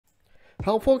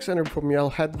Hello folks, Andrew from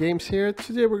Yellowhead Games here.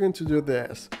 Today we're going to do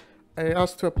this. I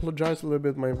asked to apologize a little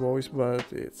bit my voice,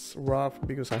 but it's rough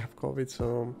because I have COVID,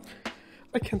 so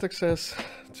I can't access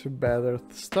to better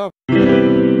stuff.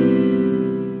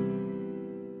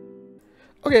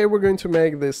 Okay, we're going to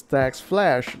make this text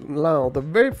flash. Now, the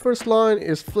very first line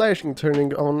is flashing,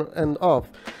 turning on and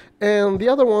off. And the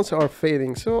other ones are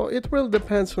fading, so it really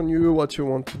depends on you what you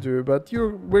want to do, but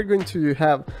we're going to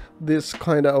have this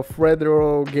kind of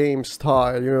retro game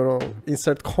style, you know,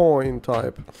 insert coin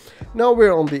type. Now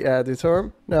we're on the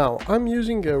editor. Now I'm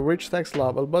using a rich text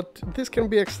label, but this can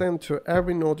be extended to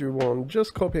every node you want.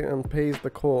 Just copy and paste the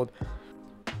code.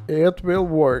 It will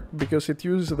work because it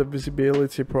uses the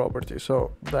visibility property,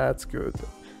 so that's good.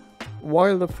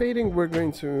 While the fading, we're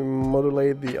going to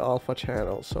modulate the alpha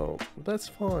channel, so that's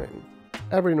fine.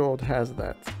 Every node has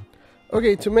that.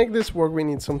 Okay, to make this work we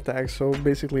need some text, so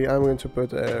basically I'm going to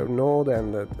put a node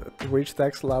and a rich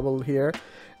text label here,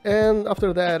 and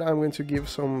after that I'm going to give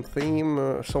some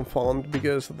theme, some font,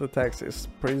 because the text is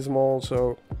pretty small,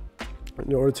 so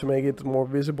in order to make it more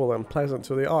visible and pleasant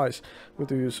to the eyes, I'm going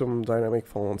to use some dynamic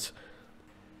fonts.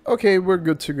 Okay, we're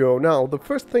good to go. Now, the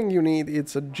first thing you need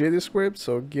is a GD script,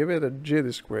 so give it a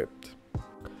GD script.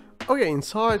 Okay,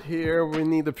 inside here we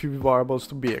need a few variables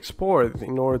to be exported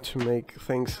in order to make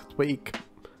things tweak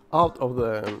out of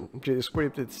the GD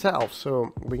script itself,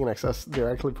 so we can access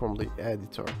directly from the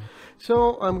editor.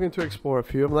 So I'm going to export a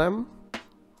few of them.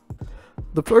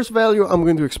 The first value I'm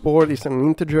going to export is an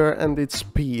integer and it's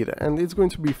speed, and it's going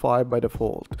to be 5 by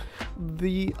default.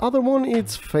 The other one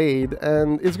is fade,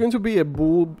 and it's going to be a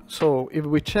bool, so if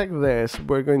we check this,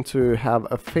 we're going to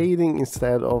have a fading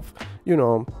instead of, you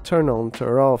know, turn on,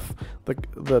 turn off,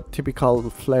 the typical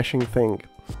flashing thing.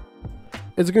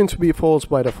 It's going to be false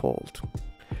by default.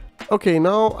 Okay,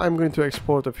 now I'm going to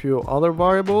export a few other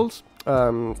variables.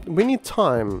 We need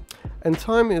time, and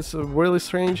time is really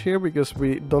strange here because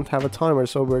we don't have a timer,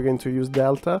 so we're going to use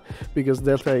delta because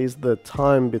delta is the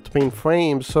time between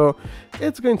frames, so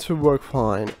it's going to work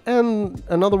fine. And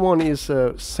another one is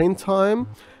sync time,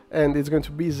 and it's going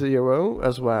to be 0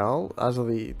 as well as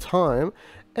the time,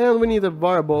 and we need a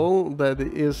variable that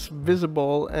is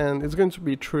visible and it's going to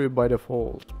be true by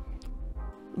default.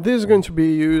 This is going to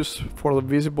be used for the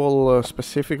visible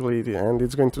specifically, and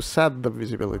it's going to set the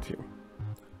visibility.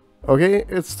 Okay,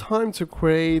 it's time to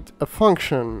create a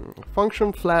function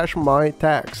flash my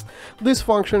text. This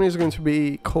function is going to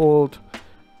be called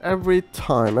every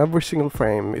time, every single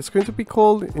frame. It's going to be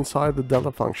called inside the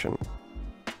delta function.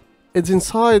 It's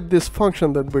inside this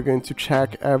function that we're going to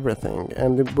check everything,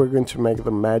 and we're going to make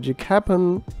the magic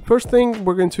happen. First thing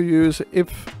we're going to use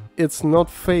if it's not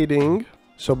fading.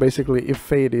 So basically, if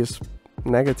fade is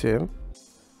negative,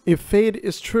 if fade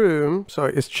is true, so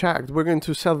it's checked, we're going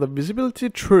to set the visibility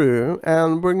true,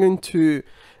 and we're going to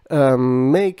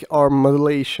make our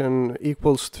modulation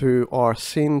equals to our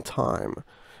scene time.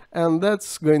 And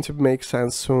that's going to make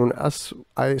sense soon as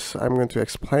I'm going to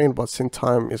explain what scene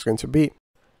time is going to be.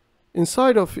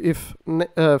 Inside of if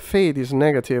fade is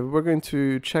negative, we're going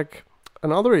to check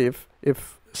another if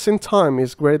scene time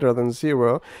is greater than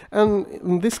 0, and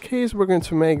in this case we're going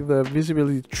to make the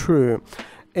visibility true,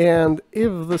 and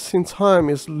if the scene time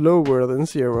is lower than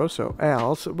 0, so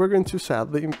else, we're going to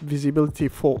set the visibility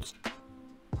false.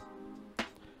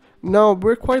 Now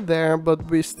we're quite there, but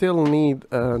we still need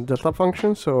a delta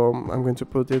function, so I'm going to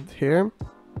put it here.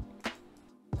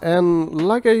 And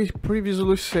like I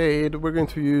previously said, we're going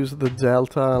to use the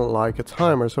delta like a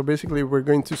timer. So basically we're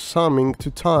going to summing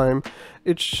to time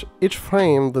each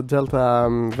frame the delta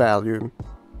value.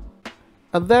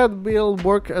 And that will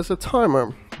work as a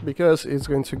timer because it's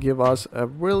going to give us a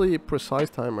really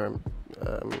precise timer.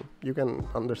 You can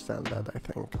understand that, I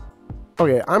think.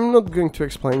 Okay, I'm not going to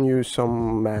explain you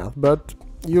some math, but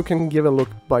you can give a look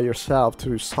by yourself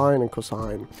to sine and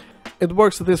cosine. It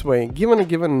works this way. Given a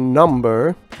given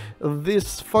number,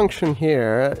 this function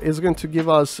here is going to give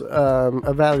us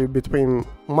a value between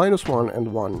 -1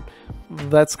 and 1.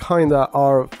 That's kinda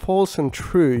our false and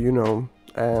true, you know,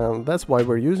 and that's why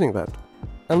we're using that.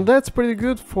 And that's pretty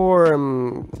good for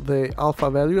the alpha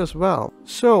value as well.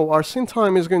 So our scene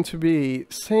time is going to be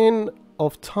scene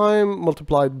of time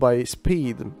multiplied by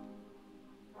speed.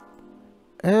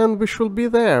 And we should be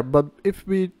there, but if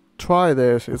we try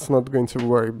this, it's not going to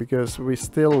work because we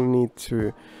still need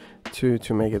to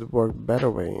make it work better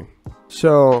way.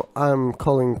 So I'm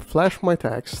calling flash my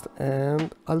text,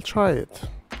 and I'll try it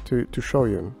to show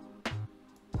you.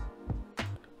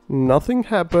 Nothing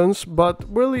happens, but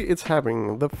really it's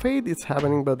happening. The fade is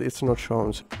happening, but it's not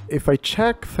shown. If I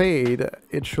check fade,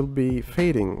 it should be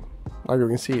fading. Like you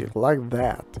can see, like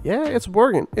that. Yeah, it's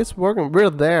working. It's working. We're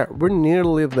there. We're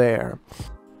nearly there.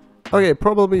 Okay,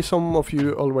 probably some of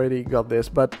you already got this,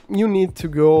 but you need to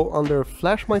go under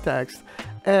Flash My Text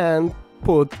and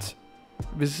put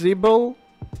visible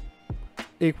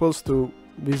equals to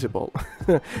visible,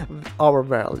 our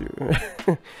value,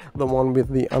 the one with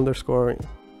the underscore.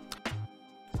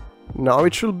 Now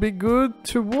it should be good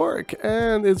to work,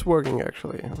 and it's working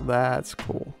actually. That's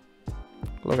cool.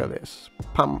 Look at this.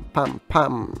 Pam, pam,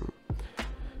 pam.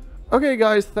 Okay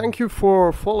guys, thank you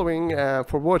for following,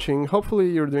 for watching. Hopefully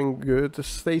you're doing good.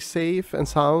 Stay safe and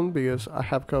sound because I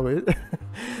have COVID.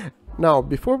 Now,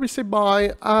 before we say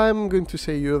bye, I'm going to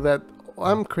say you that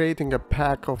I'm creating a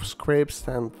pack of scripts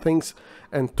and things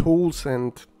and tools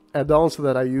and add-ons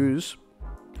that I use.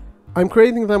 I'm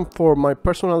creating them for my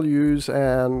personal use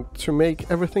and to make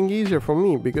everything easier for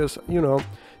me, because you know,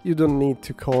 you don't need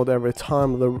to code every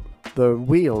time the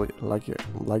wheel,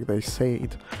 like they say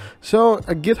it. So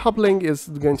a GitHub link is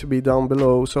going to be down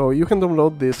below, so you can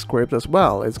download this script as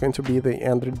well. It's going to be the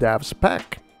endritDev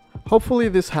spec. Hopefully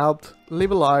this helped.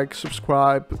 Leave a like,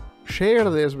 subscribe, share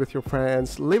this with your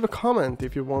friends, leave a comment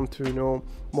if you want to know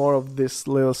more of this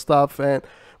little stuff, and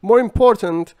more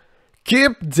important,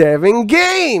 keep deving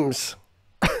games!